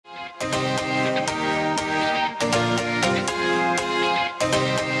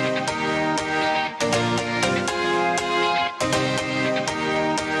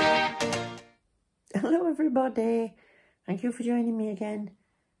everybody. Thank you for joining me again.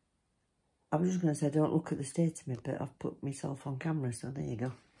 I was just going to say don't look at the state of me, but I've put myself on camera, so there you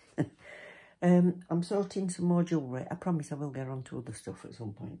go. I'm sorting some more jewellery. I promise I will get on to other stuff at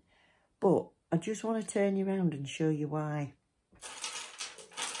some point. But I just want to turn you around and show you why.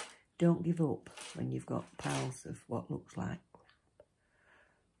 Don't give up when you've got piles of what looks like.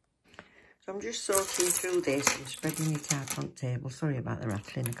 So I'm just sorting through this and spreading it out on the table. Sorry about the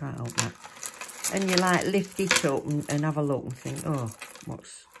rattling, I can't help that. And you like lift it up and have a look and think, oh,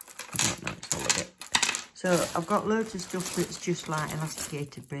 what's, I don't know, it's all of it. So I've got loads of stuff that's just like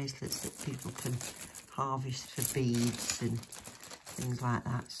elasticated bracelets that people can harvest for beads and things like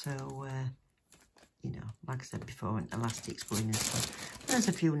that. So, you know, like I said before, when elastics going and stuff. There's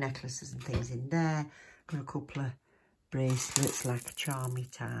a few necklaces and things in there. Got a couple of bracelets like a charmy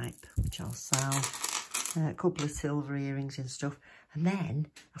type, which I'll sell. A couple of silver earrings and stuff. And then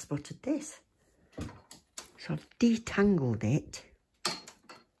I spotted this. So I've detangled it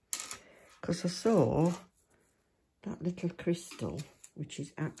because I saw that little crystal, which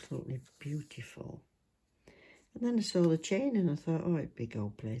is absolutely beautiful. And then I saw the chain and I thought, oh, it'd be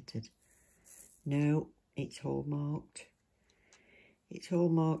gold plated. No, it's hallmarked. It's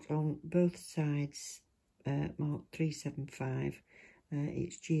hallmarked on both sides, mark 375.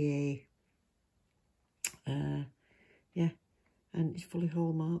 It's GA. Yeah, and it's fully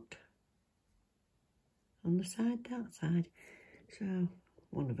hallmarked. On the side, that side. So,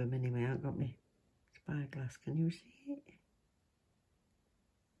 one of them anyway. I've got my spyglass. Can you see it?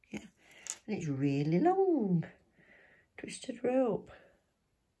 Yeah. And it's really long. Twisted rope.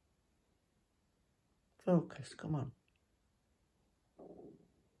 Focus, come on.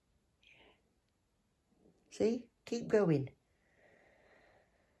 See? Keep going.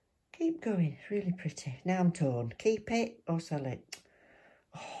 Keep going. It's really pretty. Now I'm torn. Keep it or sell it?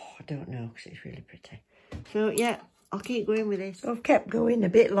 Oh, I don't know because it's really pretty. So, yeah, I'll keep going with this. So I've kept going a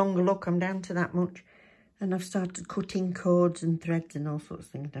bit longer. Look, I'm down to that much. And I've started cutting cords and threads and all sorts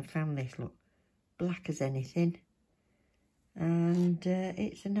of things. And I found this, look, black as anything. And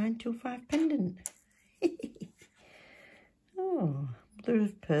it's a 925 pendant. Oh, mother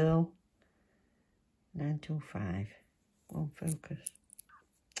of pearl. 925. Won't focus.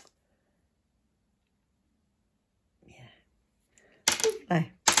 Yeah.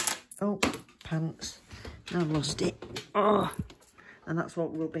 Lovely. Oh, pants. I've lost it. Oh, and that's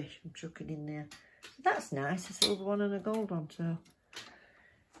what rubbish I'm chucking in there. That's nice, a silver one and a gold one, so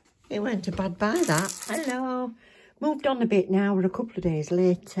it weren't a bad buy, that. Hello. Moved on a bit now, we're a couple of days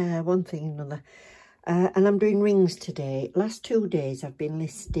late, one thing and another. And I'm doing rings today. Last 2 days I've been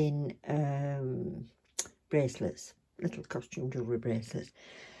listing bracelets, little costume jewellery bracelets.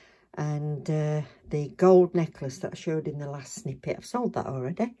 And the gold necklace that I showed in the last snippet, I've sold that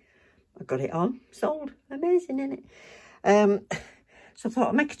already. I got it on, sold, amazing, innit? So I thought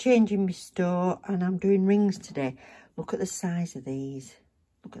I'd make a change in my store and I'm doing rings today. Look at the size of these,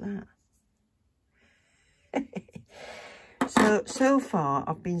 look at that. So far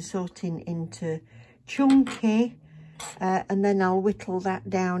I've been sorting into chunky and then I'll whittle that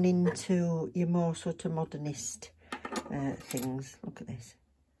down into your more sort of modernist things. Look at this,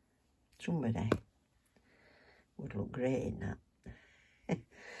 somebody would look great in that.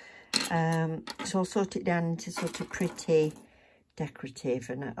 So I'll sort it down into sort of pretty decorative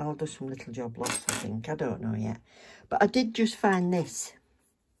and I'll do some little job lots, I think. I don't know yet. But I did just find this.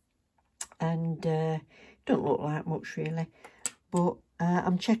 And don't look like much really. But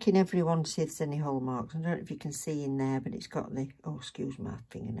I'm checking everyone to see if there's any hallmarks. I don't know if you can see in there, but it's got the, oh, excuse my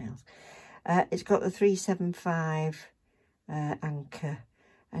fingernails. It's got the 375 anchor.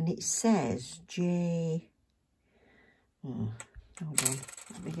 And it says J... Oh, hold on,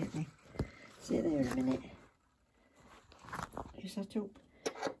 let me get me. Sit there a minute. Is that up?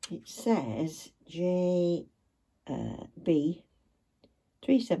 It says JB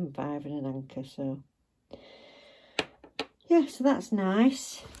 375 and an anchor, so yeah, so that's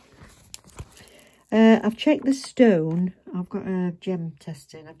nice. I've checked the stone. I've got a gem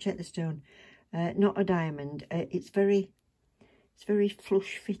testing. I've checked the stone. Not a diamond. It's very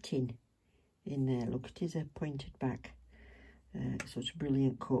flush fitting in there. Look, it is a pointed back. Such a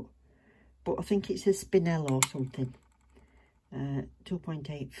brilliant cut, but I think it's a spinel or something.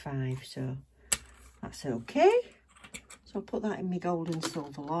 2.85, so that's okay. So I'll put that in my gold and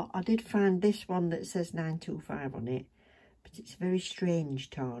silver lot. I did find this one that says 925 on it, but it's a very strange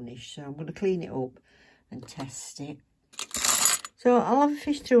tarnish, so I'm going to clean it up and test it. So I'll have a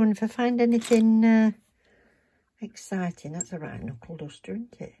fish through, and if I find anything exciting, that's a right knuckle duster,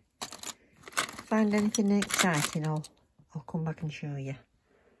 isn't it? Find anything exciting, I'll come back and show you.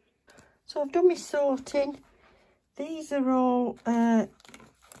 So I've done my sorting. These are all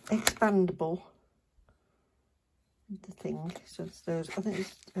expandable. The thing, so it's those. I think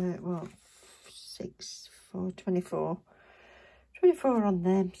it's well, 6, 4, 24 on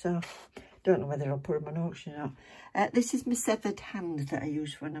them. So don't know whether I'll put them on auction or not. This is my severed hand that I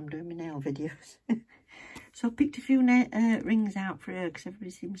use when I'm doing my nail videos. So I picked a few rings out for her because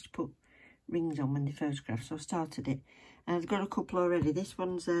everybody seems to put rings on when they photograph. So I started it, and I've got a couple already. This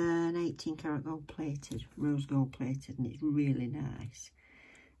one's an 18 karat gold plated, rose gold plated, and it's really nice.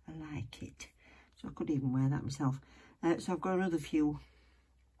 I like it. So I could even wear that myself. So I've got another few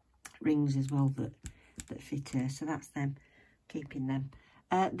rings as well that fit her. So that's them, keeping them.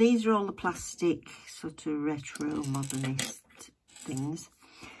 These are all the plastic sort of retro modernist things.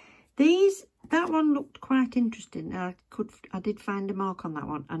 That one looked quite interesting. I did find a mark on that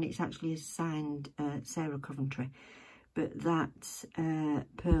one, and it's actually a signed Sarah Coventry. But that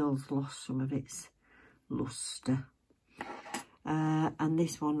pearl's lost some of its lustre. And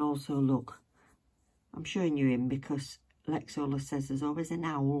this one also, look, I'm showing you him because Lexola says there's always an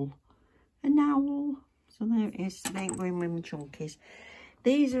owl. An owl. So there it is. They ain't going with my chunkies.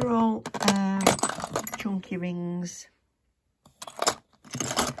 These are all chunky rings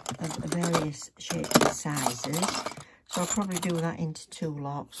of various shapes and sizes. So I'll probably do that into 2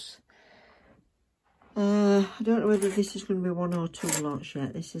 lots. I don't know whether this is going to be 1 or 2 lots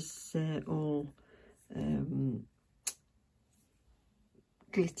yet. This is all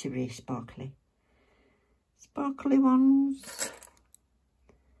glittery, sparkly ones.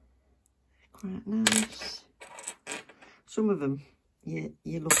 Quite nice. Some of them you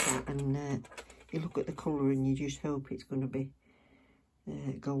look at and you look at the colour and you just hope it's going to be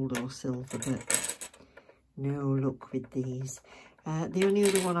gold or silver, but no luck with these. The only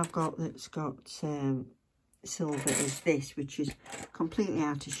other one I've got that's got silver is this, which is completely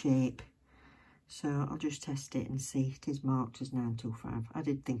out of shape. So I'll just test it and see. It is marked as 925. I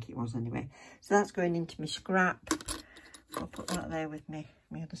did think it was anyway. So that's going into my scrap. I'll put that there with me,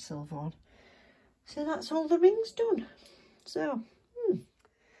 my other silver one. So that's all the rings done. So,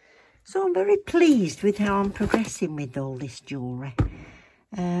 so I'm very pleased with how I'm progressing with all this jewellery.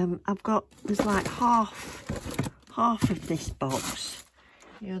 There's like half of this box.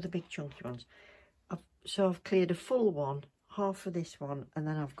 You know, the big chunky ones. So I've cleared a full one, half of this one, and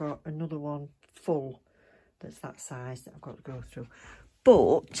then I've got another one full that's that size that I've got to go through.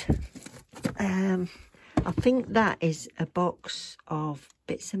 But I think that is a box of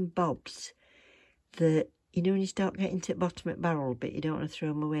bits and bobs that, you know, when you start getting to the bottom of the barrel, but you don't want to throw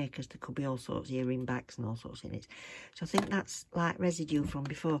them away because there could be all sorts of earring backs and all sorts in it. So I think that's like residue from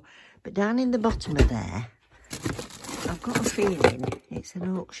before. But down in the bottom of there, I've got a feeling it's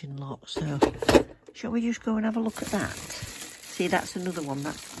an auction lot. So shall we just go and have a look at that? See, that's another one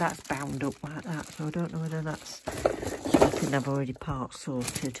that's bound up like that. So I don't know whether that's something I've already part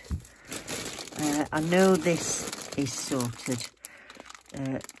sorted. I know this is sorted.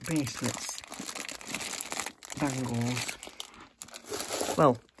 Bracelets, bangles.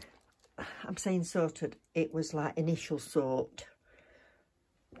 Well, I'm saying sorted. It was like initial sort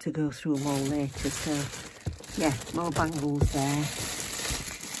to go through them all later. So yeah, more bangles there.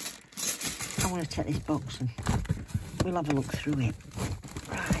 I want to take this box and we'll have a look through it.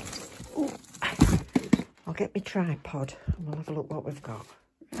 Right. Ooh. I'll get my tripod and we'll have a look what we've got.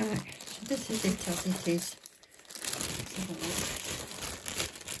 Right. So this is it as it is. Let's have a look.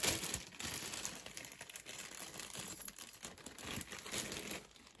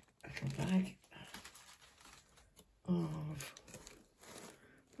 Bag of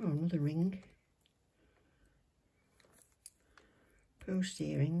another ring, post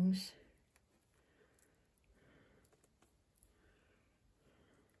earrings,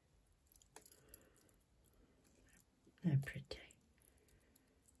 they're pretty,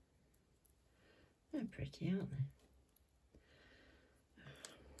 aren't they?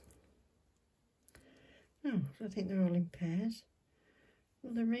 No, I think they're all in pairs.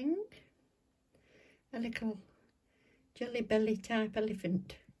 Another ring, a little jelly belly type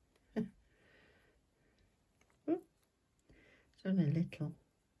elephant. It's only little.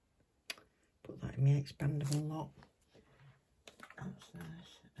 Put that in my expandable lot. That's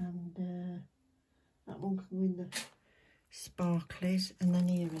nice. And that one can go in the sparklies, and then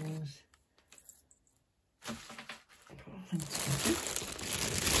earrings. Put all them together.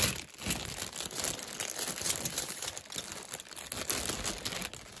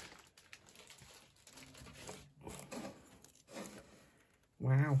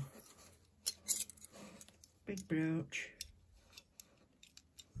 Wow, big brooch.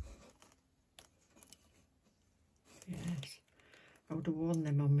 Yes, I would have worn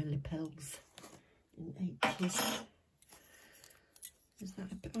them on my lapels in 80s. Is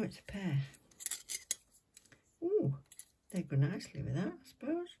that a, oh, it's a pair. Ooh, they go nicely with that, I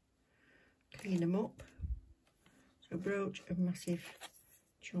suppose. Clean them up. So brooch of massive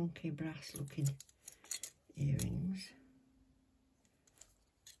chunky brass looking earrings.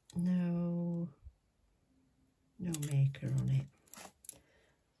 No maker on it.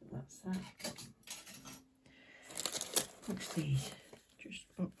 So that's that. What's these? Just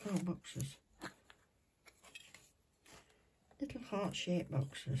boxes. Little heart-shaped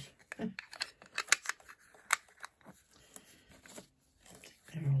boxes. They're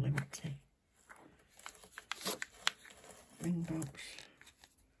all empty. Ring box.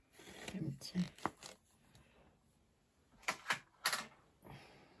 Empty.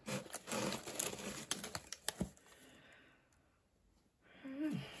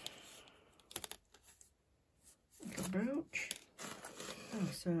 Brooch. Oh,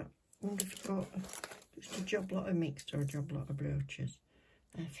 so I wonder if you've got just a job lot of mixed or a job lot of brooches.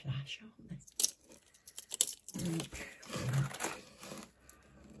 They're flash, aren't they?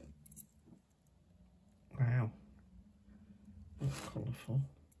 Wow, that's colourful.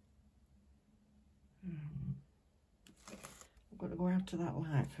 I've got to go out to that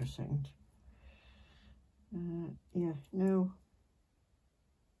light for a second. Yeah, no.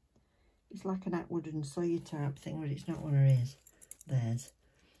 It's like an Atwood and Sawyer type thing, but it's not one of his. Theirs.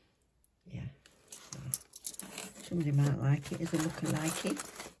 Yeah. So, somebody might like it as a look-alike.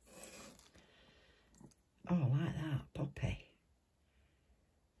 Oh, I like that. Poppy.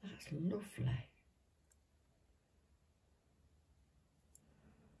 That's lovely.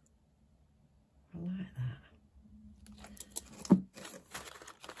 I like that.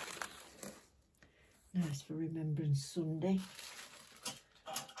 Nice for Remembrance Sunday.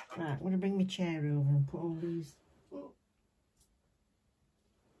 Right, I'm going to bring my chair over and put all these. Oh.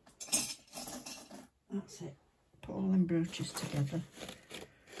 That's it. Put all them brooches together.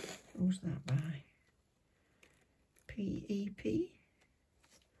 Who's that by? PEP? Is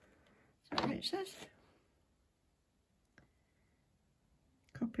that what it says?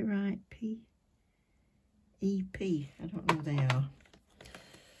 Copyright PEP. I don't know who they are.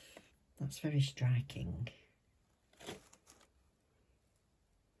 That's very striking.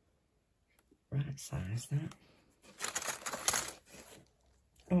 Right size, that.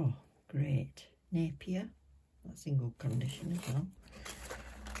 Oh, great. Napier. That's in good condition as well.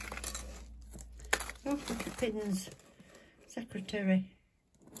 Oh, little pins. Secretary.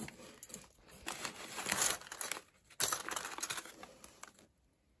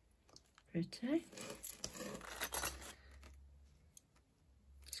 Pretty.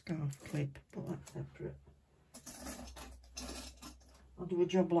 Scarf clip. Put that separate. I'll do a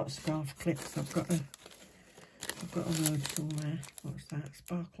job lot of scarf clips. I've got a load somewhere. What's that?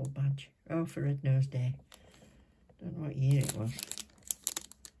 Sparkle badge. Oh, for Red Nose Day. Don't know what year it was.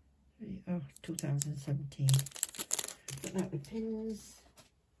 Oh, 2017. Put that with pins.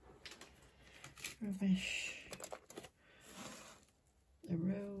 Rubbish. The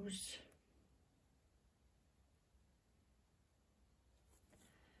rose.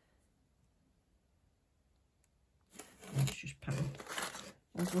 Let's just pattern.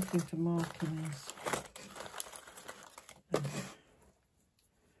 I was looking for markings.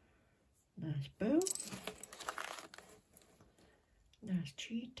 Nice bow. Nice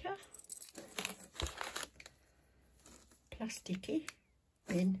cheetah. Plasticky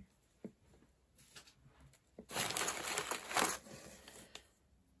bin.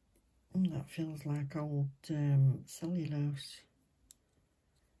 That feels like old cellulose.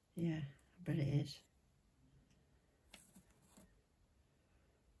 Yeah, I bet it is.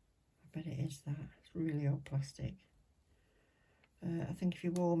 I bet it is that. It's really old plastic. I think if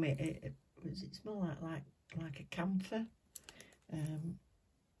you warm it, it smell like a camphor.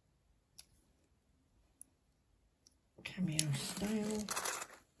 Cameo style.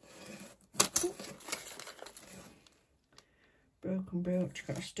 Ooh. Broken brooch,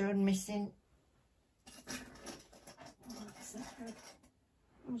 got a stone missing.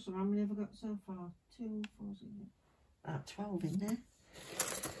 Oh, so how many have I got so far? 2, 4, 6, 12 in there.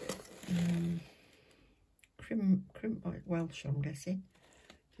 Crimp, Welsh, I'm guessing,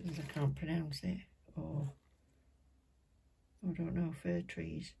 because I can't pronounce it. Or I don't know, fir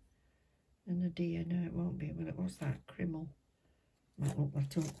trees. And a deer, no, it won't be. Will it? What's that? Crimmel. Might look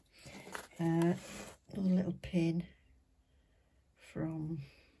that up. Another little pin from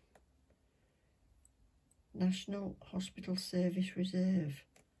National Hospital Service Reserve.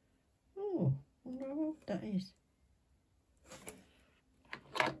 Oh, I wonder how old that is.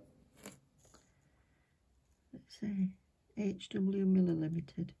 Let's see. HW Miller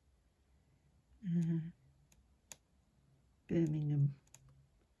Limited. Birmingham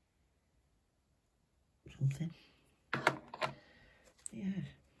something. Yeah.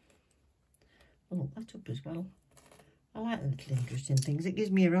 I'll look that up as well. I like the little interesting things. It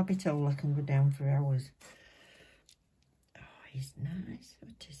gives me a rabbit hole I can go down for hours. Oh, he's nice.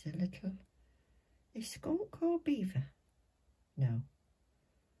 What is a little... Is skunk or beaver? No.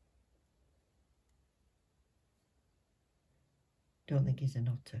 Don't think he's an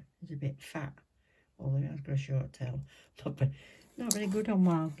otter. He's a bit fat. Although he has got a short tail. Not very good on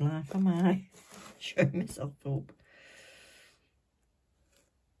wildlife, am I? Showing myself up.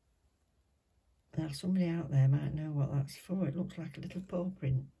 Now, somebody out there might know what that's for. It looks like a little paw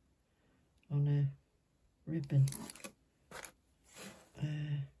print on a ribbon.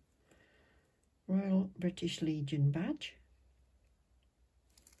 Royal British Legion badge.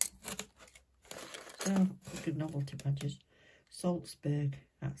 So, good novelty badges. Salzburg,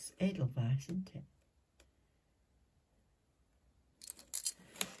 that's Edelweiss, isn't it?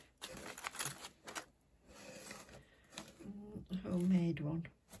 A homemade one.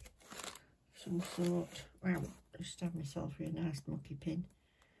 Some sort. Well, just have myself a nice mucky pin.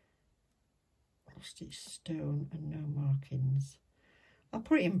 Lost its stone and no markings. I'll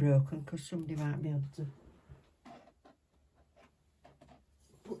put it in broken because somebody might be able to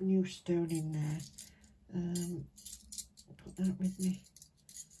put new stone in there. Put that with me.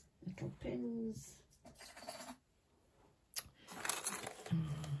 Little pins.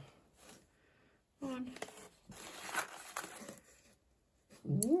 One.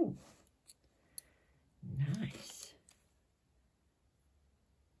 Ooh. Nice.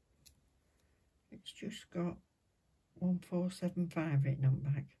 It's just got 1475 written on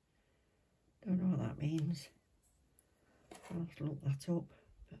back. Don't know what that means. I'll have to look that up,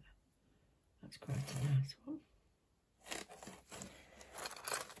 but that's quite a nice one.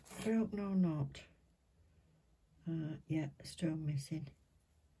 Broke no knot. Yeah, stone missing.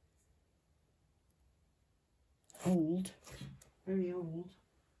 Old, very old.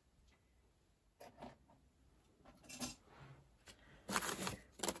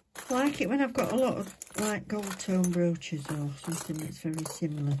 I like it when I've got a lot of like gold tone brooches or something that's very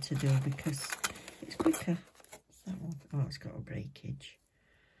similar to do because it's quicker. What's that one? Oh, it's got a breakage.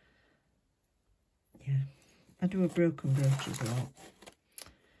 Yeah, I do a broken brooches a lot.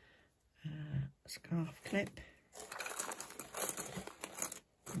 Scarf clip.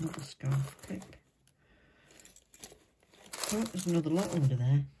 Another scarf clip. Oh, there's another lot under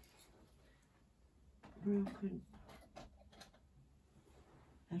there. Broken.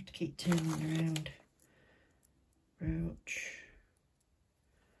 I have to keep turning around. Brooch.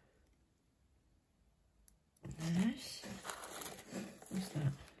 Nice. What's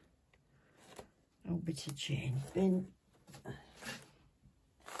that? Oh, bit of chain. Bin.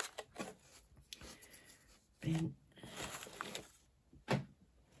 Bin. I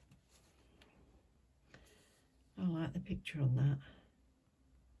like the picture on that.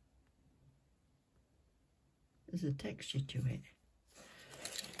 There's a texture to it.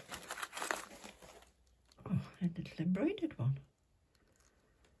 Oh, and a little embroidered one.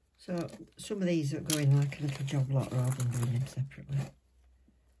 So some of these are going like a little job lot rather than doing them separately.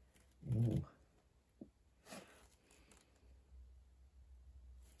 Ooh.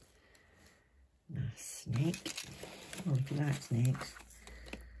 Nice snake. Well, if you like snakes.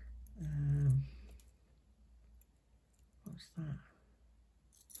 What's that?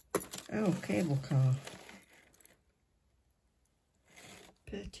 Oh, cable car.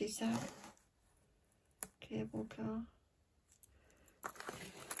 Partisan. Cable car.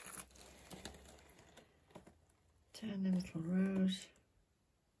 Tiny little rose.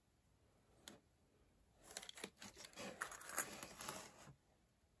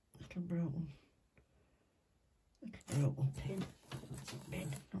 Little broken pin. That's a pin.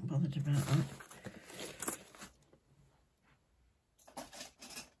 Not bothered about that.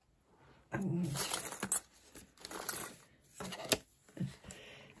 And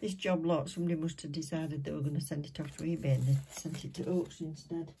this job lot, somebody must have decided they were going to send it off to eBay and they sent it to auction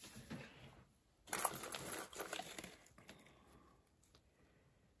instead.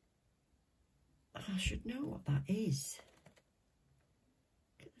 I should know what that is.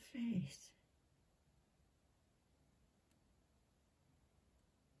 Look at the face.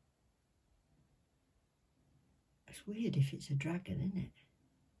 It's weird if it's a dragon, isn't it?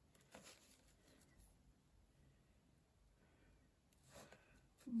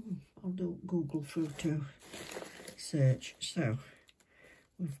 I'll do Google photo search. So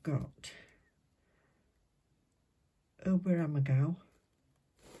we've got Oberammergau.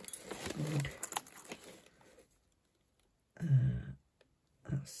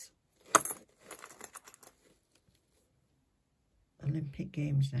 That's Olympic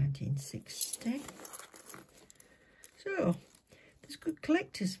Games 1960. So, there's good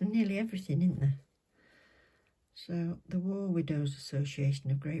collectors for nearly everything, isn't there? So, the War Widows Association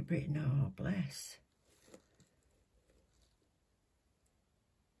of Great Britain, oh bless.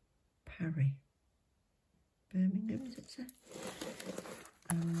 Parry. Birmingham, is it, sir?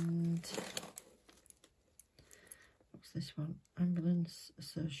 And what's this one? Ambulance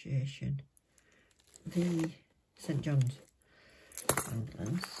Association. The St John's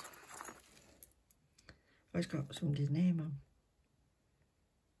Ambulance. Oh, it's got somebody's name on.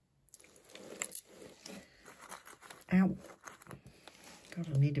 Ow. God,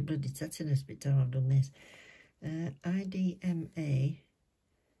 I need a bloody tetanus bit time I've done this. IDMA.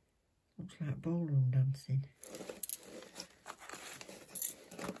 Looks like ballroom dancing.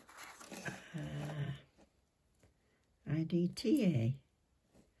 IDTA.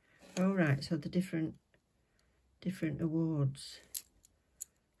 Oh right, so the different awards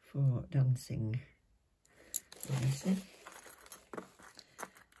for dancing. Obviously.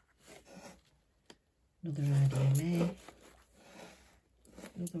 Another IDMA.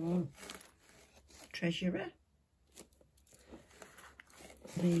 Another one. Treasurer.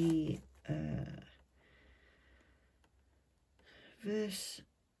 The Verse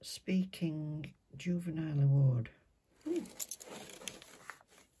Speaking Juvenile Award.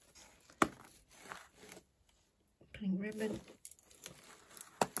 Pink ribbon.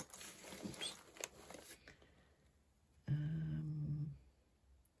 Oops.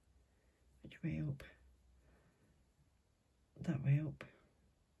 Which way up? That way up.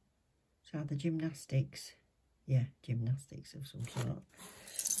 So the gymnastics. Yeah, gymnastics of some sort.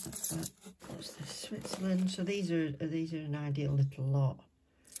 That's that. What's this? Switzerland. So these are an ideal little lot.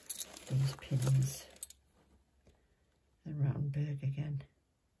 These pins. The Rattenberg again.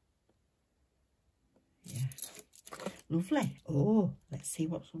 Yeah. Lovely. Oh, let's see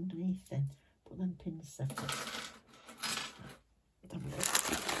what's underneath then. Put them pins separate.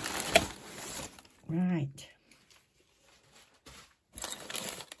 Right.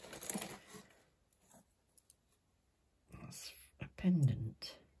 That's a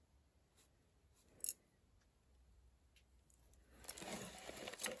pendant.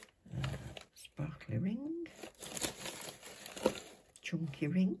 Sparkly ring. Chunky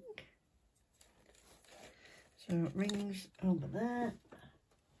ring. So rings over there.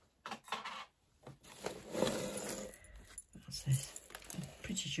 What's this? I'm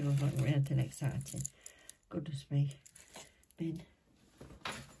pretty sure I've not got anything exciting. Goodness me. Bin.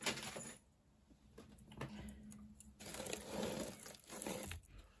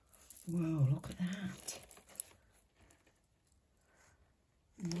 Whoa, look at that.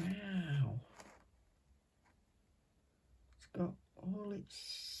 Wow. It's got all its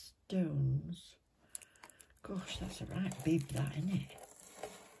stones. Gosh, that's a right bib, that, isn't it?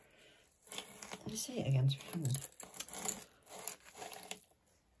 Let me see it against my hand.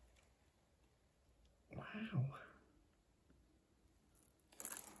 Wow.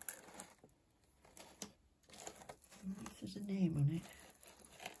 I wonder if there's a name on it.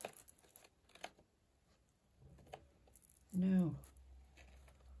 No.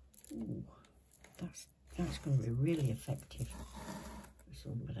 Ooh, that's going to be really effective for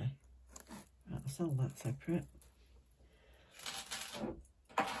somebody. Right, I'll sell that separate.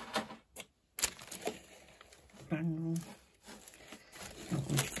 Bangle.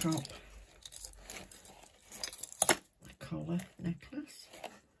 Not much crop. A collar necklace.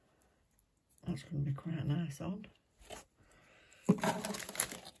 That's going to be quite nice on.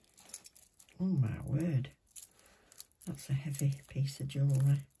 Oh my word. That's a heavy piece of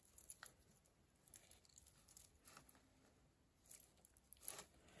jewellery.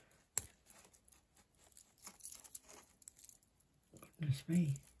 Goodness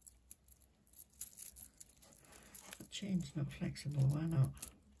me. The chain's not flexible, why not?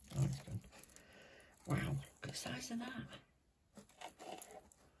 Oh, it's done. Wow, look at the size of that.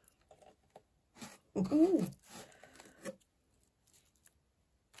 Ooh.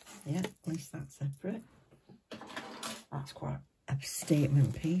 Yeah, at least that's separate. That's quite a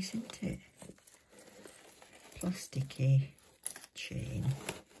statement piece, isn't it? Plasticky chain.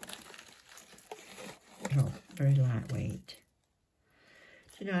 Oh, very lightweight.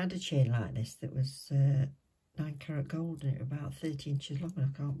 Do you know, I had a chain like this that was 9 carat gold and it was about 30 inches long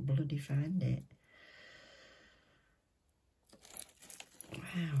and I can't bloody find it.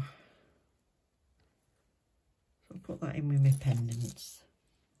 Wow. So I'll put that in with my pendants.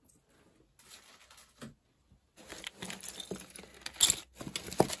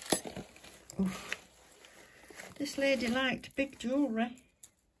 Oof. This lady liked big jewellery.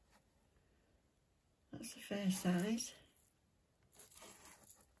 That's a fair size.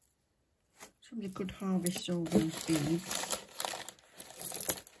 Somebody could harvest all those beads.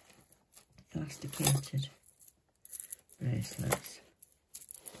 Elasticated bracelets.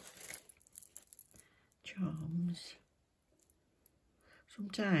 Charms.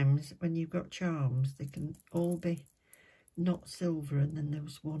 Sometimes when you've got charms, they can all be not silver and then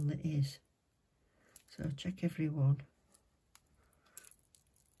there's one that is. So check every one.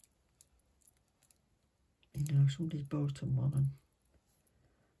 You know, somebody's bought them one and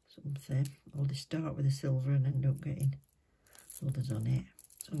something. Or they start with a silver and end up getting others on it.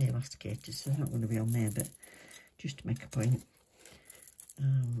 It's only elasticated, so they're not going to be on there, but just to make a point.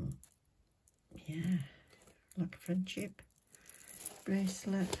 Yeah, like a friendship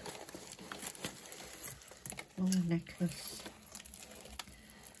bracelet, long necklace.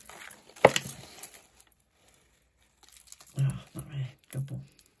 Oh, not really, double.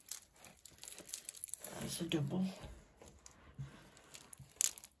 That's a double.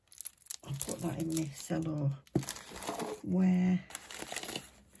 I'll put that in my cello where.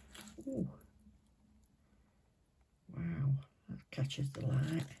 Ooh. Wow, that catches the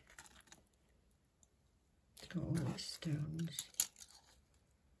light. It's got all these stones.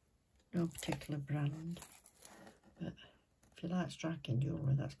 No particular brand, but if you like striking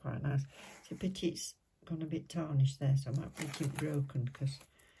jewellery, that's quite nice. It's a pity it's gone a bit tarnished there, so I might make it broken because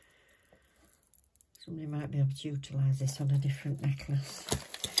somebody might be able to utilise this on a different necklace.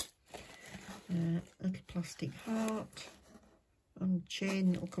 Little plastic heart on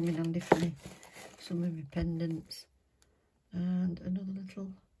chain that'll come in handy for me. Some of my pendants and another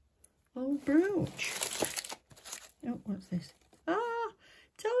little old brooch. Oh, what's this?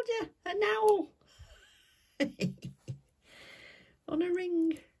 Told you, an owl on a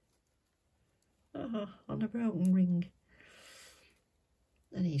ring. Oh, on a broken ring.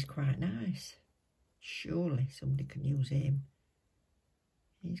 And he's quite nice. Surely somebody can use him.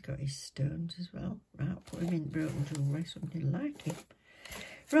 He's got his stones as well. Right, I'll put him in broken jewellery, somebody like him.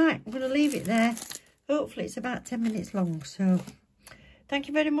 Right, I'm going to leave it there. Hopefully it's about 10 minutes long. So thank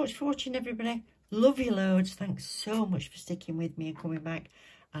you very much for watching, everybody. Love you loads. Thanks so much for sticking with me and coming back.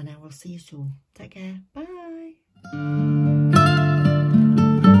 And I will see you soon. Take care. Bye.